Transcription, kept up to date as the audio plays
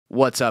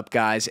What's up,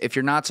 guys? If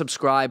you're not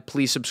subscribed,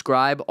 please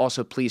subscribe.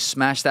 Also, please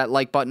smash that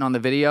like button on the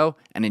video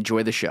and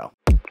enjoy the show.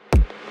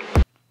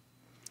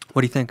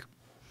 What do you think?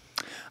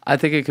 I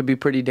think it could be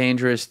pretty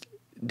dangerous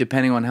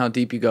depending on how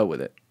deep you go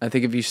with it. I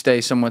think if you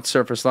stay somewhat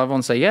surface level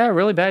and say, yeah,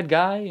 really bad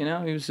guy, you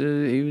know, he was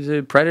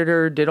a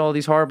predator, did all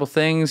these horrible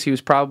things, he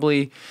was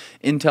probably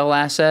intel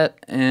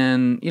asset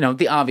and, you know,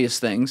 the obvious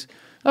things.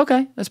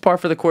 Okay, that's par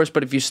for the course.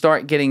 But if you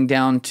start getting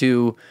down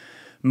to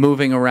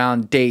moving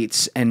around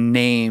dates and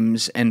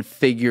names and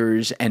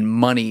figures and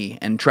money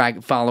and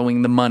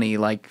following the money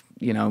like,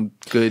 you know,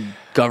 good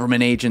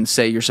government agents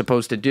say you're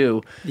supposed to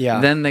do,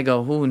 then they go,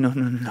 oh, no,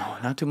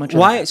 not too much.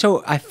 Why?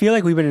 So I feel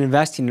like we've been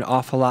investing an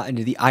awful lot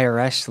into the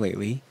IRS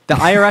lately. The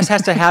IRS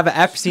has to have an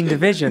Epstein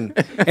division.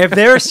 If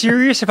they're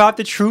serious about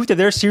the truth, if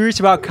they're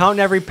serious about counting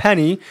every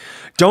penny,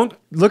 don't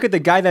look at the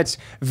guy that's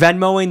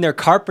Venmoing their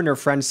carpenter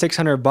friend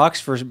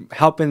 $600 for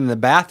helping in the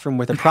bathroom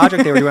with a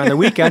project they were doing on the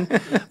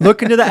weekend.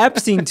 Look into the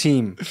Epstein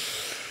team.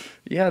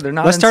 Yeah, they're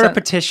not. Let's start a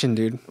petition,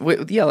 dude.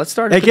 Yeah, let's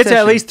start a petition. It gets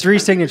at least 3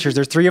 signatures.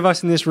 There's 3 of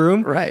us in this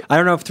room. Right. I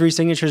don't know if 3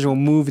 signatures will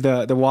move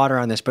the water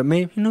on this, but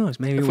maybe, who knows?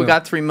 Maybe if we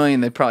got 3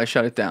 million, they'd probably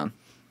shut it down.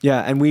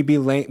 Yeah, and we'd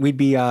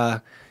be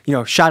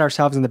shot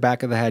ourselves in the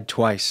back of the head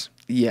twice.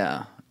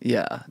 Yeah.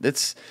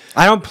 That's.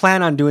 I don't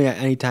plan on doing it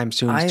anytime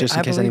soon, just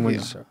in case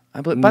anyone's.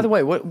 By the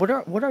way,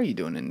 what are you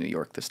doing in New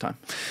York this time?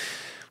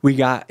 We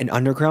got an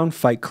underground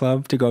fight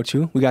club to go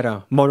to. We got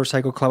a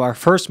motorcycle club, our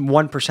first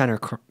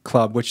 1%er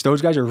club, which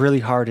those guys are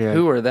really hard to.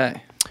 Who are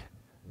they?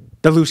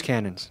 The Loose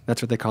Cannons.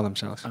 That's what they call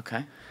themselves.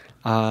 Okay.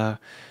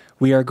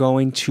 We are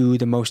going to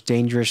the most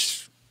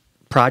dangerous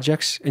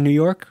projects in New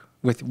York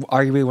with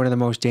arguably one of the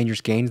most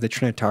dangerous gangs, the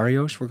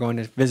Trinitarios. We're going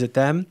to visit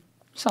them.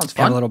 Sounds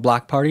fun. Have a little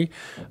block party.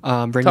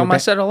 Tell them I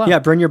said hello. Yeah,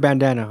 bring your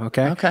bandana,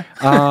 okay? Okay.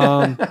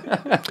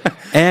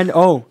 And,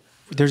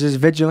 there's this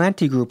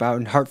vigilante group out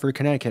in Hartford,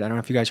 Connecticut. I don't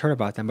know if you guys heard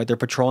about them, but they're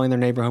patrolling their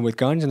neighborhood with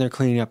guns and they're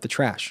cleaning up the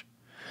trash.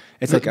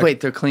 It's Wait,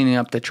 they're cleaning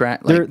up the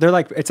trash? They're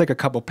like, it's like a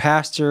couple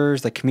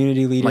pastors, like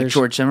community leaders. Like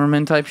George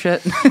Zimmerman type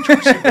shit?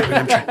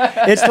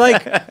 It's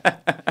like,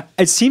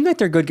 it seemed like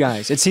they're good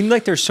guys. It seemed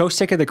like they're so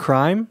sick of the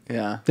crime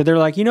that they're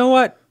like, you know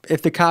what?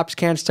 If the cops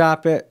can't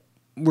stop it,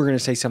 we're going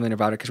to say something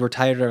about it because we're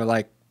tired of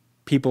like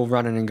people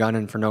running and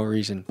gunning for no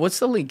reason. What's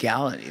the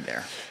legality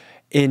there?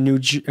 In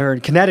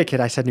Connecticut,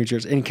 I said New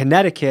Jersey. In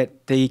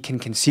Connecticut, they can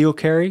conceal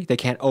carry. They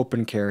can't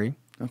open carry.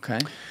 Okay.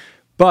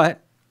 But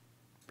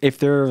if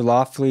they're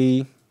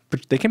lawfully,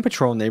 they can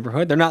patrol a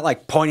neighborhood. They're not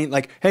like pointing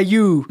like, hey,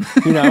 you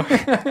know,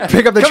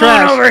 pick up the trash.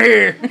 Come on over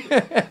here.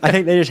 I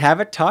think they just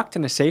have it tucked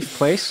in a safe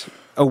place,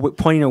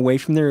 pointing away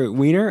from their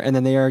wiener, and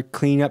then they are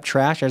cleaning up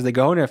trash as they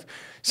go. And if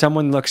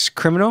someone looks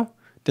criminal,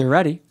 they're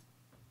ready.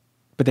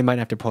 But they might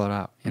have to pull it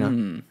out, you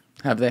know.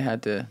 Have they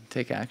had to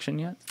take action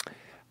yet?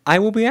 I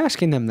will be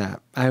asking them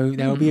that. That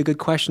would be a good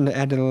question to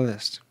add to the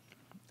list.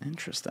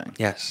 Interesting.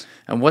 Yes.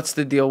 And what's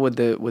the deal with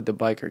the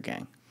biker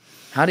gang?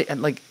 How do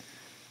you,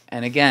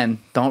 and again,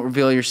 don't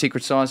reveal your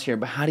secret sauce here,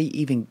 but how do you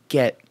even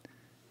get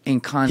in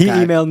contact?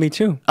 He emailed me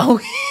too.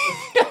 Oh.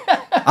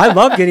 I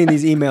love getting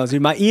these emails.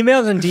 Dude, my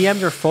emails and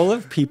DMs are full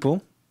of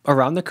people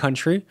around the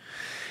country.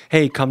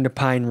 Hey, come to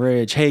Pine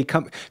Ridge. Hey,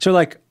 come. So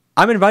like,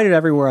 I'm invited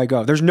everywhere I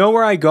go. There's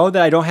nowhere I go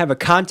that I don't have a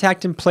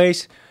contact in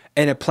place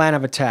and a plan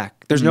of attack.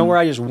 There's nowhere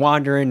I just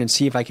wander in and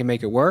see if I can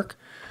make it work.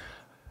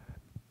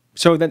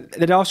 So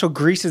that also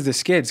greases the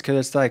skids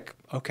because it's like,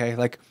 okay,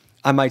 like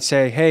I might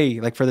say, hey,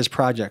 like for this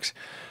project,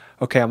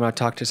 okay, I'm going to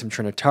talk to some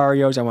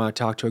Trinitarios. I want to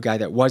talk to a guy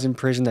that was in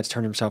prison that's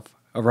turned himself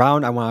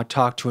around. I want to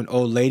talk to an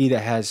old lady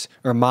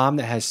or mom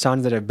that has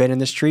sons that have been in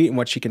the street and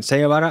what she can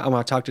say about it. I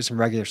want to talk to some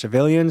regular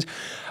civilians.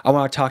 I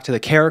want to talk to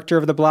the character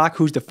of the block,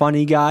 who's the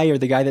funny guy or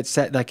the guy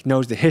that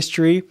knows the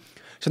history.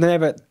 So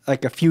then they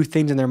have a few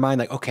things in their mind,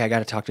 like, okay, I got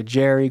to talk to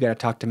Jerry, got to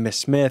talk to Miss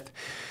Smith.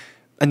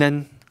 And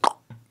then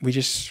we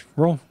just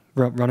run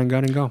and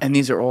gun and go. And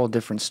these are all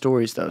different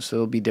stories, though, so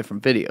there'll be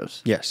different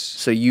videos. Yes.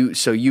 So you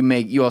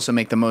also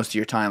make the most of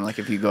your time, like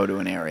if you go to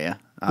an area.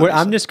 Obviously. What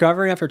I'm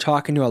discovering after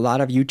talking to a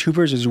lot of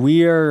YouTubers is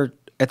we are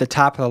at the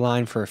top of the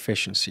line for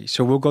efficiency.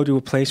 So we'll go to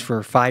a place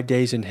for 5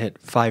 days and hit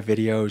 5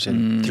 videos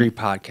and 3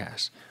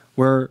 podcasts.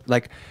 We're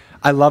like...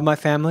 I love my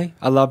family.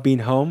 I love being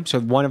home. So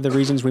one of the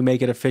reasons we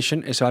make it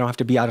efficient is so I don't have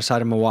to be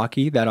outside of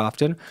Milwaukee that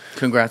often.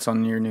 Congrats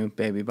on your new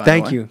baby, by the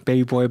way. Thank you.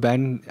 Baby boy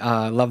Ben.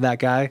 Love that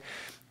guy.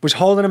 Was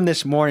holding him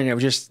this morning.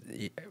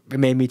 It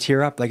made me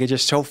tear up. Like, it's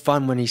just so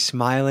fun when he's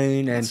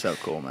smiling. And that's so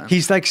cool, man.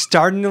 He's like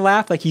starting to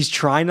laugh. Like he's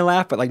trying to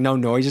laugh, but like no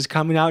noise is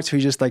coming out. So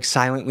he's just like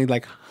silently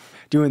like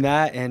doing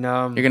that. And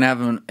you're gonna have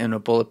him in a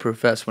bulletproof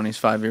vest when he's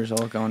 5 years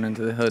old, going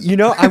into the hood. You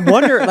know, I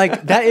wonder.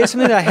 Like that is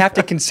something that I have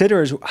to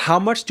consider: is how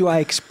much do I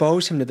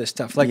expose him to this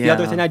stuff? Like the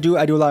other thing I do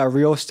a lot of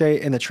real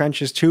estate in the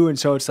trenches too, and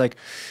so it's like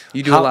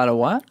you do a lot of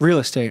what? Real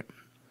estate.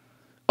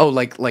 Oh,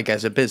 like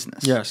as a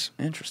business? Yes.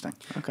 Interesting.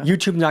 Okay.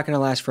 YouTube's not going to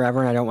last forever,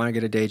 and I don't want to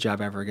get a day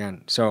job ever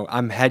again. So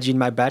I'm hedging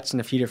my bets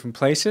in a few different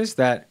places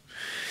that,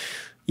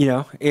 you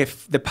know,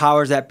 if the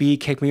powers that be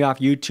kick me off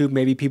YouTube,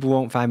 maybe people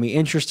won't find me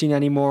interesting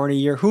anymore in a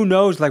year. Who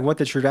knows, like, what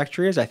the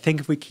trajectory is. I think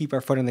if we keep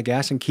our foot on the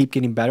gas and keep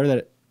getting better,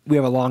 that we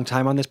have a long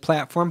time on this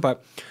platform,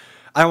 but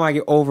I don't want to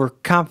get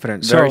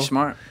overconfident. Very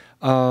smart.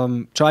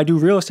 So I do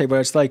real estate, but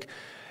it's like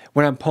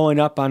when I'm pulling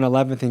up on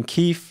 11th and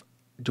Keefe,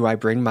 do I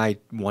bring my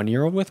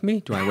 1-year-old with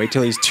me? Do I wait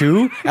till he's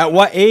 2? At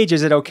what age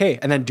is it okay?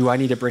 And then do I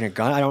need to bring a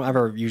gun? I don't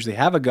ever usually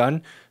have a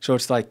gun. So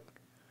it's like,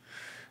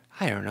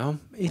 I don't know.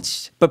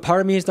 But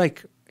part of me is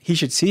like, he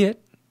should see it.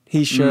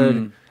 He should.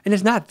 And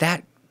it's not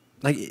that,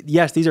 like,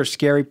 yes, these are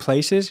scary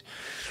places.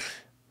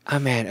 Oh,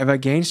 man, if a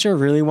gangster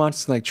really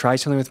wants to like try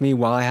something with me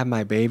while I have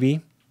my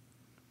baby,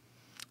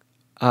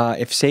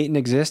 if Satan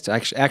exists,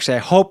 actually, I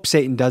hope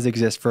Satan does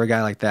exist for a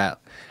guy like that.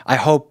 I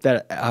hope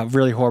that a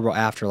really horrible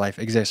afterlife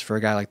exists for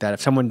a guy like that.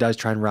 If someone does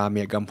try and rob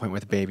me at gunpoint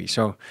with a baby.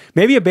 So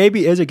maybe a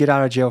baby is a get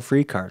out of jail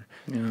free card.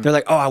 Yeah. They're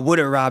like, oh, I would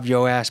have robbed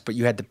your ass, but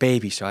you had the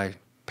baby, so I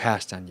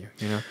passed on you,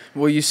 you know?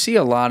 Well, you see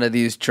a lot of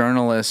these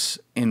journalists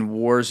in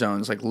war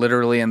zones, like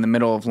literally in the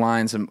middle of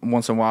lines, and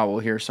once in a while we'll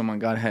hear someone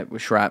got hit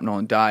with shrapnel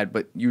and died,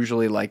 but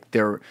usually like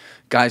their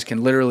guys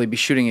can literally be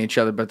shooting at each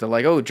other, but they're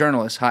like, oh,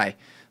 journalists, hi.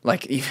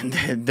 Like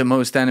even the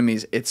most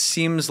enemies, it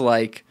seems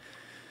like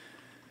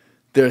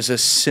there's a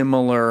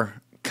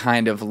similar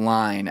kind of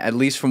line, at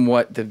least from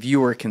what the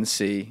viewer can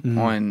see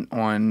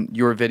on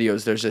your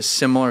videos. There's a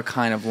similar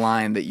kind of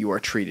line that you are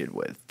treated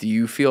with. Do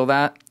you feel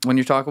that when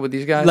you're talking with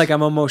these guys? Like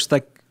I'm almost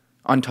like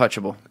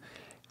untouchable.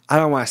 I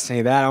don't want to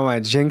say that. I don't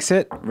want to jinx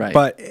it. Right.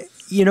 But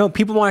you know,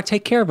 people want to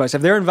take care of us.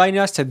 If they're inviting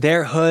us to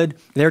their hood,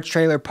 their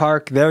trailer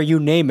park, their you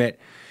name it,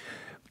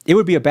 it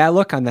would be a bad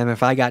look on them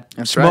if I got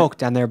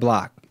smoked on their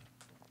block.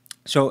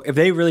 So if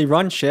they really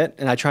run shit,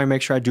 and I try and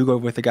make sure I do go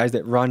with the guys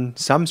that run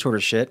some sort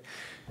of shit,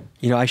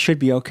 you know, I should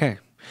be okay.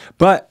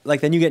 But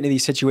like then you get into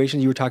these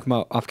situations you were talking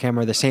about off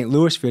camera, the St.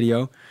 Louis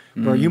video,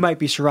 where you might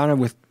be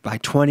surrounded by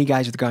 20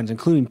 guys with guns,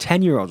 including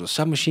 10-year-olds with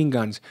submachine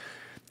guns,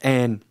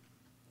 and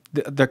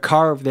the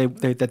car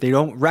that they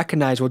don't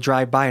recognize will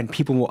drive by and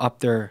people will up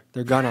their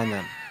gun on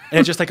them.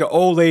 And it's just like an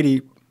old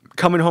lady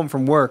coming home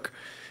from work,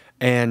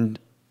 and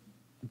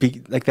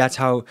that's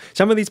how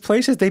some of these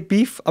places, they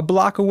beef a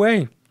block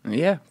away.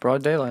 Yeah,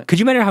 broad daylight. Could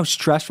you imagine how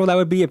stressful that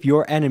would be if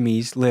your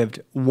enemies lived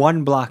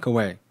 1 block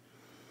away?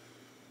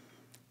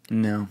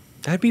 No.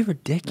 That'd be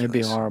ridiculous. It'd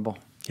be horrible.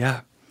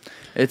 Yeah.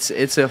 It's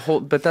a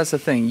whole, but that's the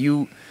thing.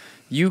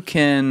 You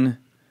can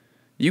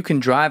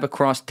drive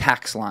across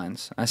tax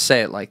lines. I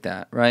say it like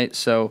that, right?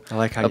 So I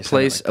like how you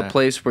say it like that. A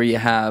place where you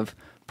have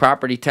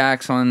property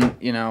tax on,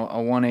 you know,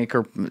 a 1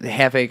 acre,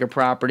 half-acre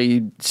property,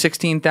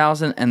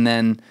 $16,000, and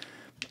then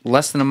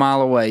less than a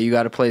mile away, you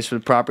got a place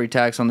with property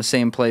tax on the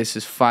same place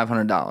is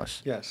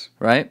 $500. Yes.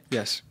 Right?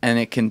 Yes. And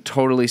it can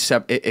totally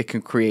it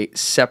can create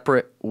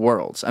separate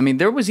worlds. I mean,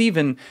 there was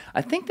even,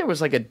 I think there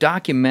was like a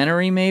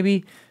documentary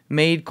maybe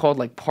made called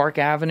like Park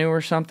Avenue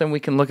or something.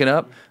 We can look it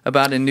up,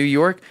 about in New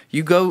York.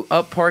 You go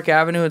up Park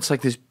Avenue, it's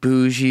like this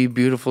bougie,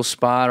 beautiful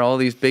spot, all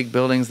these big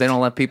buildings. They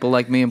don't let people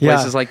like me in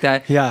places like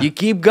that. Yeah. You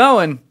keep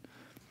going.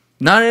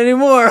 Not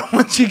anymore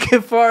once you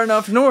get far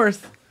enough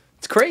north.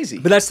 It's crazy.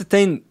 But that's the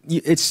thing.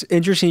 It's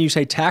interesting you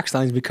say tax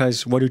lines,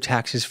 because what do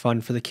taxes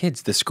fund for the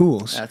kids? The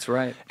schools. That's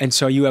right. And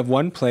so you have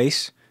one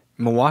place,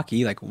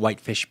 Milwaukee, like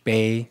Whitefish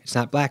Bay. It's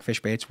not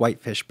Blackfish Bay, it's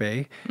Whitefish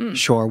Bay,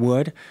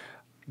 Shorewood.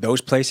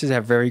 Those places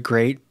have very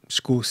great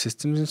school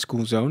systems and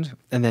school zones.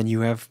 And then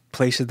you have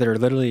places that are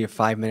literally a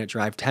 5-minute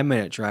drive,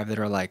 10-minute drive that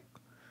are like,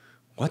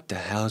 what the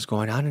hell is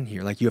going on in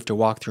here? Like you have to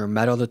walk through a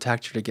metal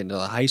detector to get into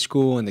the high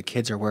school, and the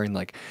kids are wearing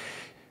like,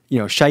 you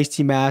know,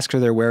 shiesty masks,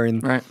 or they're wearing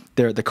the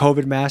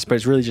COVID mask, but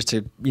it's really just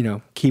to, you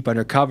know, keep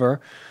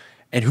undercover.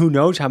 And who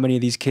knows how many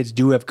of these kids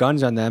do have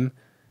guns on them.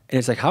 And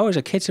it's like, how is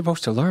a kid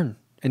supposed to learn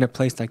in a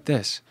place like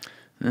this?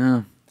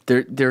 Yeah.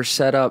 They're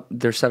set up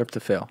to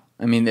fail.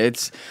 I mean,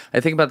 I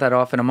think about that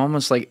often. I'm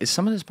almost like, is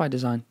some of this by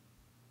design?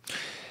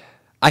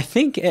 I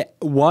think it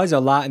was a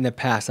lot in the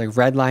past. Like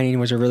redlining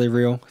was a really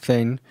real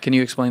thing. Can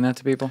you explain that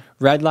to people?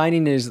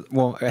 Redlining is,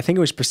 well, I think it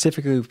was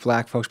specifically with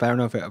black folks, but I don't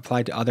know if it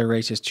applied to other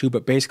races too.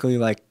 But basically,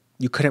 like,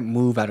 you couldn't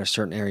move out of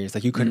certain areas.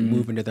 Like you couldn't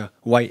move into the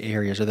white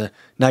areas or the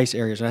nice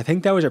areas. And I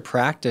think that was a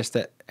practice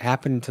that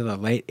happened into the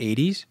late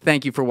 80s.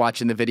 Thank you for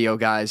watching the video,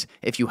 guys.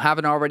 If you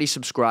haven't already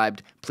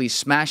subscribed, please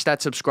smash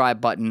that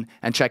subscribe button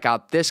and check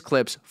out this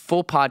clip's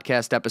full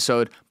podcast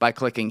episode by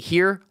clicking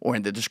here or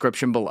in the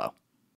description below.